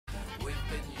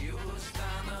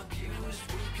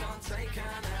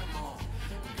can have more.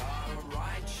 Got a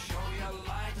right, show your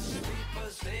light.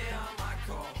 Sleepers, hear my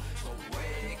call. So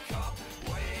wake up,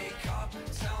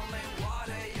 tell me what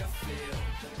do you feel?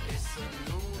 It's a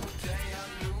new day, a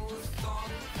new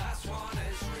thought, that's what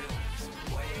is real. So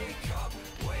wake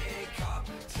up,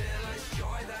 till it's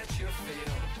joy that you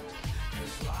feel.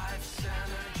 'Cause life's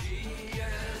energy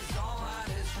is all that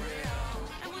is real.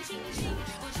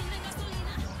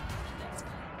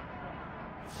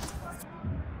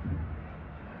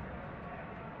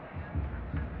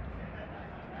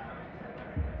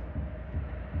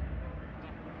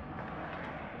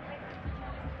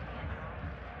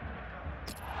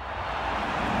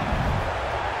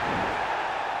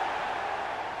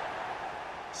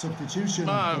 Substitution.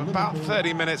 About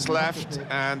 30 minutes left,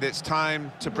 and it's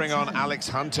time to bring on Alex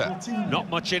Hunter. Not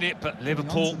much in it, but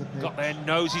Liverpool got their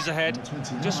noses ahead.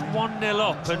 Just 1-0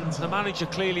 up, and the manager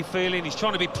clearly feeling he's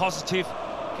trying to be positive,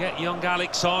 get young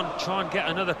Alex on, try and get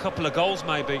another couple of goals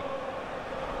maybe.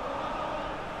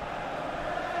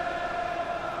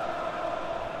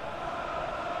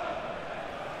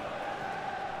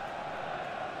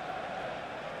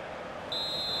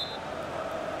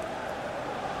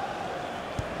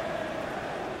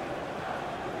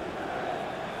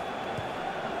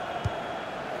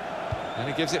 And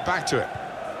he gives it back to him.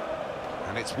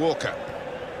 And it's Walker.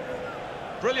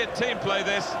 Brilliant team play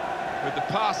this, with the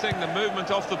passing, the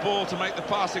movement off the ball to make the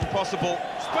passing possible.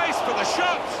 Space for the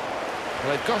shot!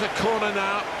 Well, they've got a corner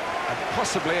now, and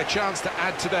possibly a chance to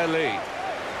add to their lead.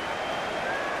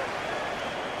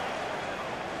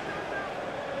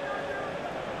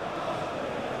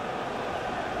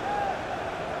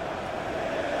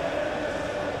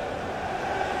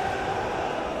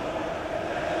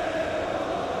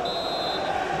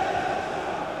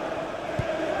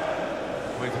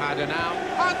 We've had an out.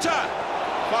 Hunter!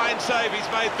 Fine save he's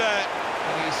made there.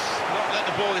 And he's not let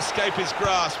the ball escape his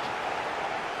grasp.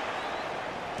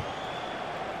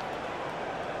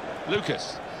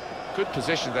 Lucas, good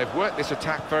position. They've worked this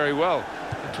attack very well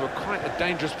into quite a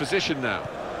dangerous position now.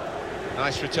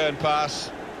 Nice return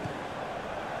pass.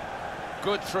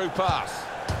 Good through pass.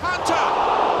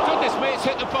 Hunter! Goodness me, it's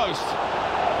hit the post.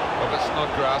 Robert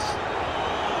Snodgrass.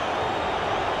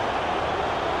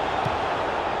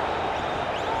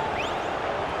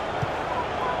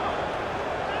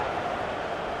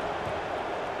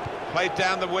 Played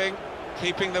down the wing,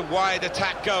 keeping the wide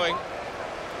attack going.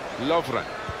 Lovren.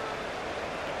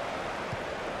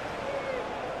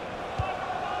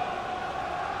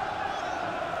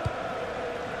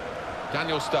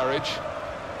 Daniel Sturridge.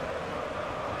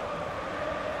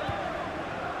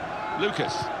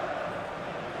 Lucas.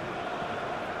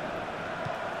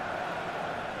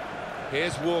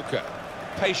 Here's Walker.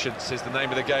 Patience is the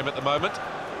name of the game at the moment.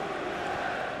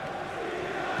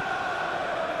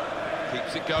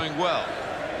 Keeps it going well.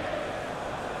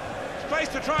 Space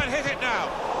to try and hit it now.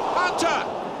 Hunter!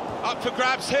 Up for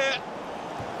grabs here.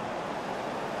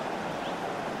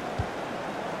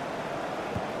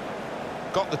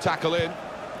 Got the tackle in.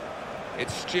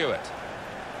 It's Stewart.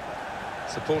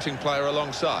 Supporting player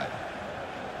alongside.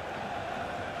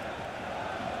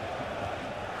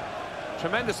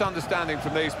 Tremendous understanding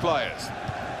from these players.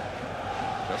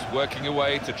 Just working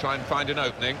away to try and find an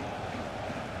opening.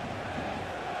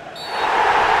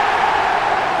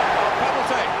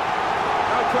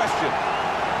 Question.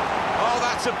 Oh,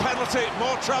 that's a penalty.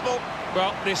 More trouble.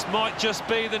 Well, this might just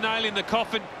be the nail in the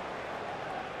coffin.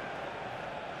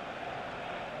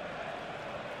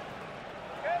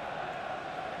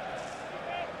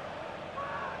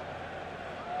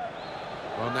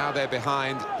 Well, now they're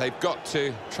behind. They've got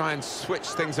to try and switch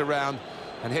things around.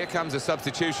 And here comes a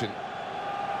substitution.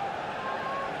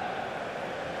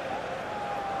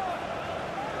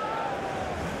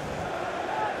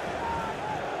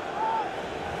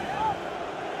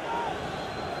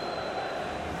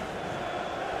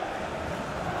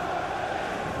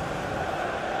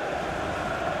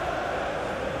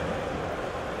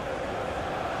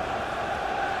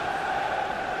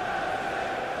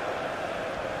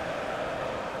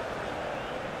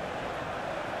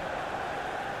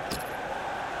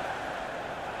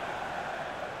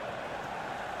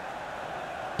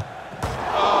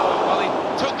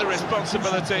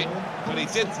 Responsibility, but he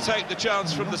didn't take the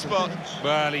chance from the spot.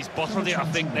 Well, he's bottled it, I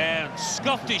think, there, and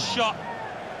scuffed his shot.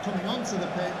 Coming onto the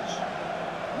pitch,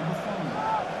 number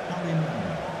 5, Harry Maguire.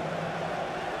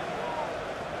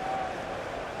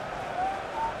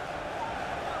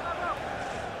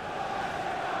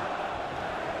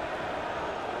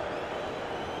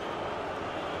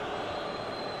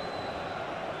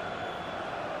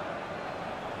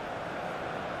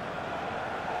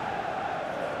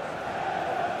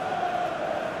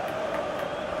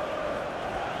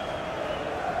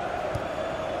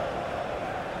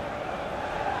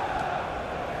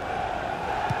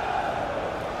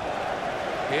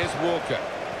 Here's Walker.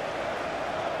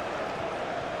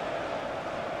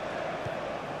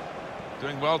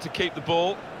 Doing well to keep the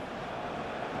ball.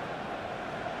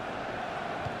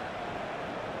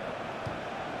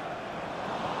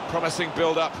 Promising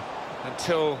build-up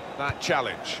until that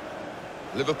challenge.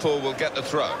 Liverpool will get the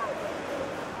throw.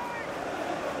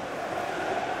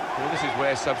 Well, this is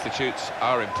where substitutes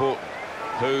are important.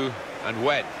 Who and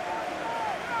when.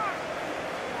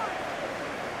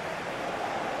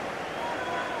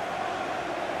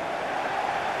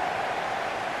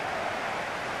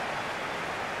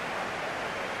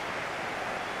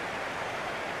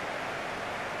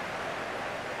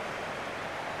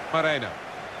 Moreno.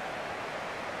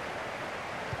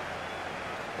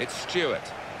 It's Stewart,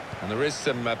 and there is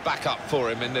some backup for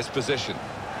him in this position.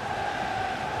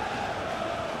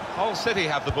 Hull City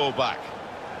have the ball back.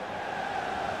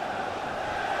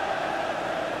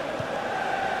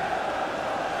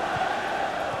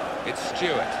 It's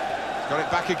Stewart. He's got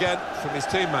it back again from his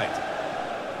teammate.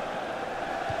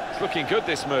 It's looking good,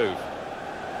 this move.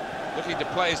 Looking to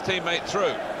play his teammate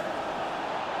through.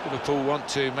 Liverpool want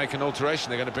to make an alteration.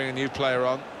 They're going to bring a new player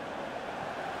on.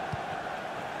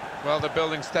 Well, they're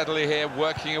building steadily here,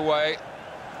 working away.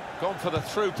 Gone for the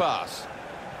through pass.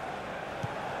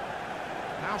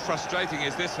 How frustrating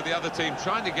is this for the other team,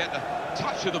 trying to get the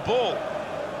touch of the ball?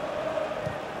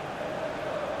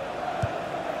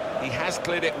 He has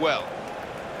cleared it well.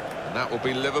 And that will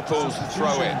be Liverpool's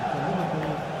throw-in.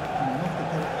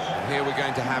 Here we're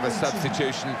going to have a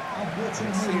substitution.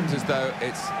 It seems as though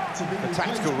it's for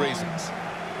tactical reasons.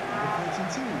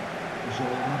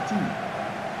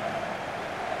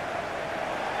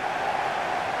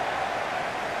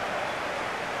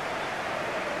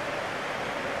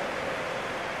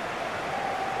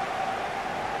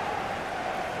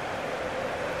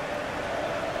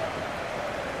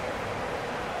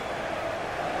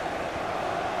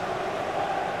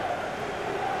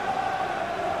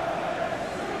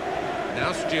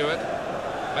 Now Stewart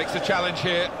makes the challenge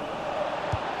here.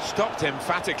 Stopped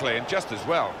emphatically and just as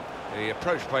well. The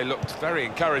approach play looked very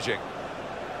encouraging.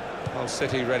 Hull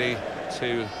City ready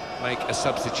to make a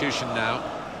substitution now.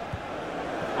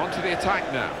 On to the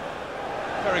attack now.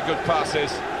 Very good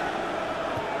passes.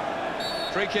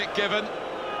 Free kick given.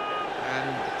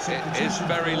 And it is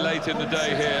very late in the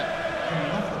day here.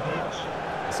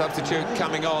 A substitute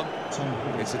coming on.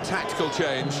 It's a tactical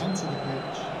change. Number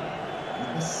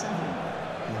 7,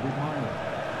 David Maya.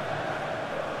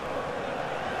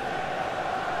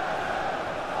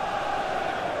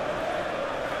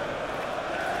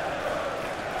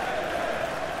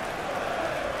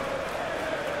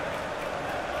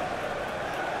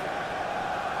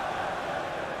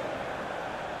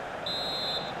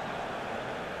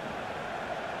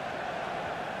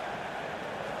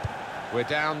 We're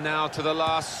down now to the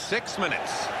last 6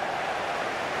 minutes.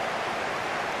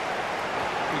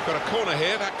 We've got a corner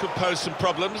here, that could pose some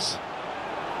problems.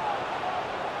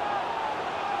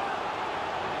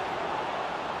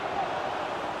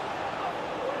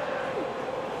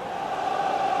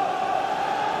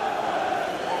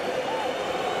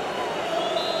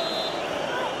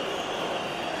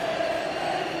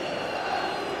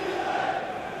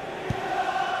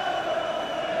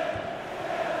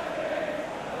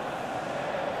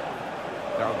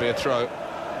 That would be a throw.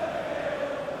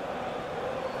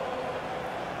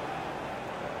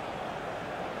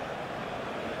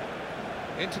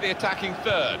 Into the attacking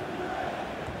third.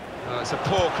 It's a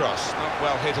poor cross, not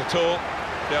well hit at all.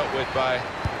 Dealt with by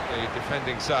the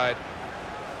defending side.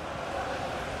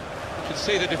 You can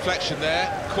see the deflection there,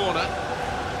 corner.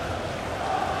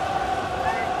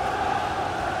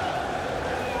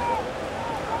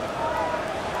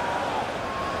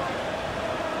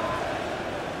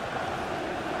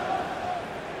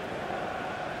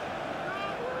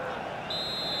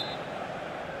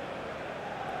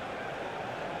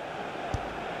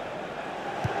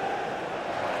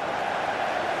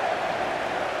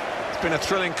 It's been a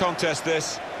thrilling contest,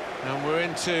 this, and we're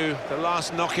into the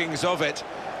last knockings of it.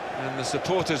 And the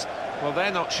supporters, well,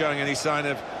 they're not showing any sign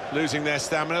of losing their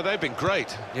stamina. They've been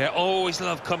great. Yeah, always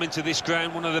love coming to this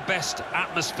ground. One of the best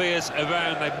atmospheres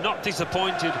around. They've not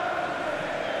disappointed. He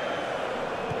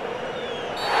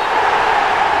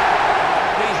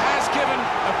has given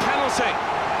a penalty.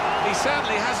 He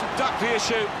certainly hasn't ducked the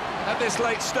issue at this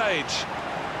late stage.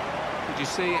 Did you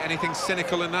see anything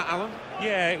cynical in that, Alan?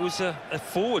 Yeah, it was a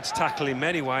forwards tackle in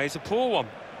many ways, a poor one.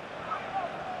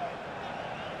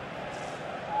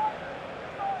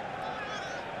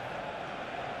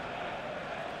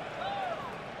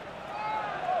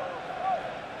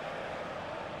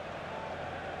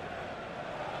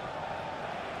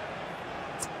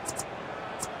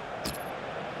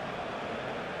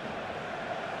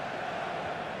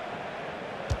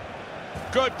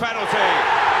 Good penalty.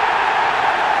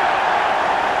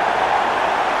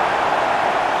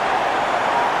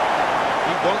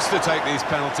 He wants to take these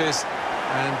penalties,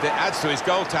 and it adds to his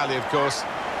goal tally, of course.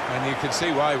 And you can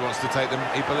see why he wants to take them.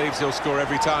 He believes he'll score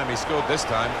every time. He scored this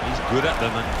time. He's good at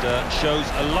them and shows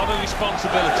a lot of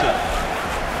responsibility.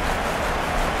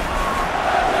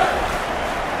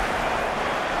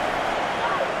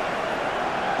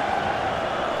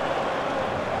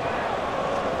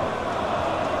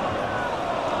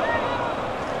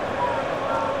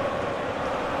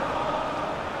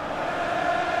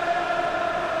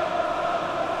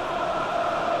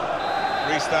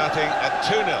 Restarting at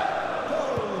 2-0.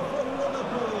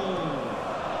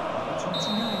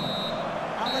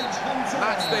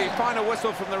 That's the final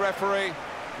whistle from the referee.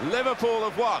 Liverpool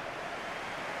have won.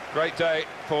 Great day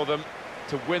for them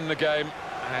to win the game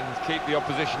and keep the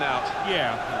opposition out.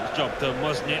 Yeah, it was job done,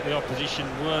 wasn't it? The opposition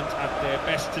weren't at their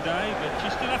best today, but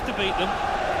you still have to beat them.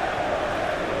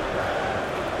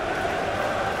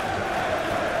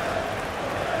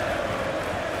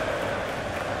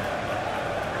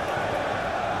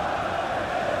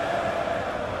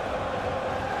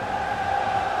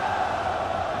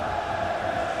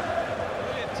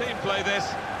 Team play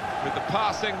this, with the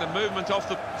passing, the movement off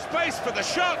the space for the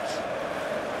shot.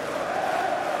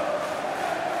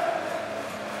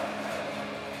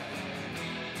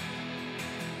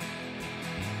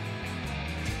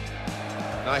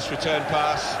 Nice return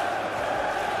pass.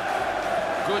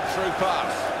 Good through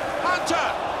pass.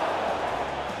 Hunter!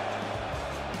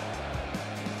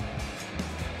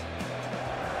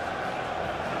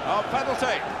 Oh,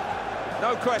 penalty.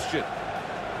 No question.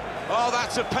 Oh,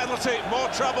 that's a penalty, more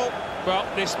trouble. Well,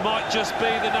 this might just be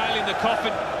the nail in the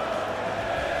coffin.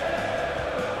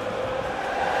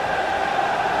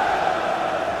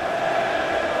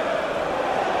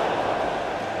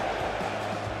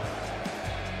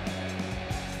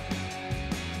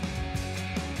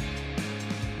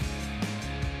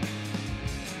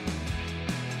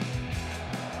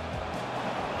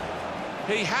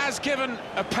 He has given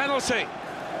a penalty.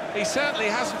 He certainly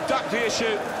hasn't ducked the issue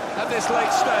at this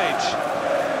late stage.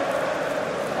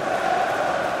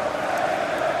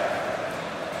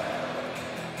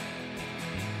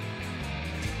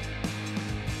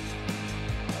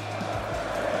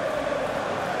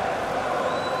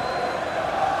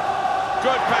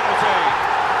 Good pass.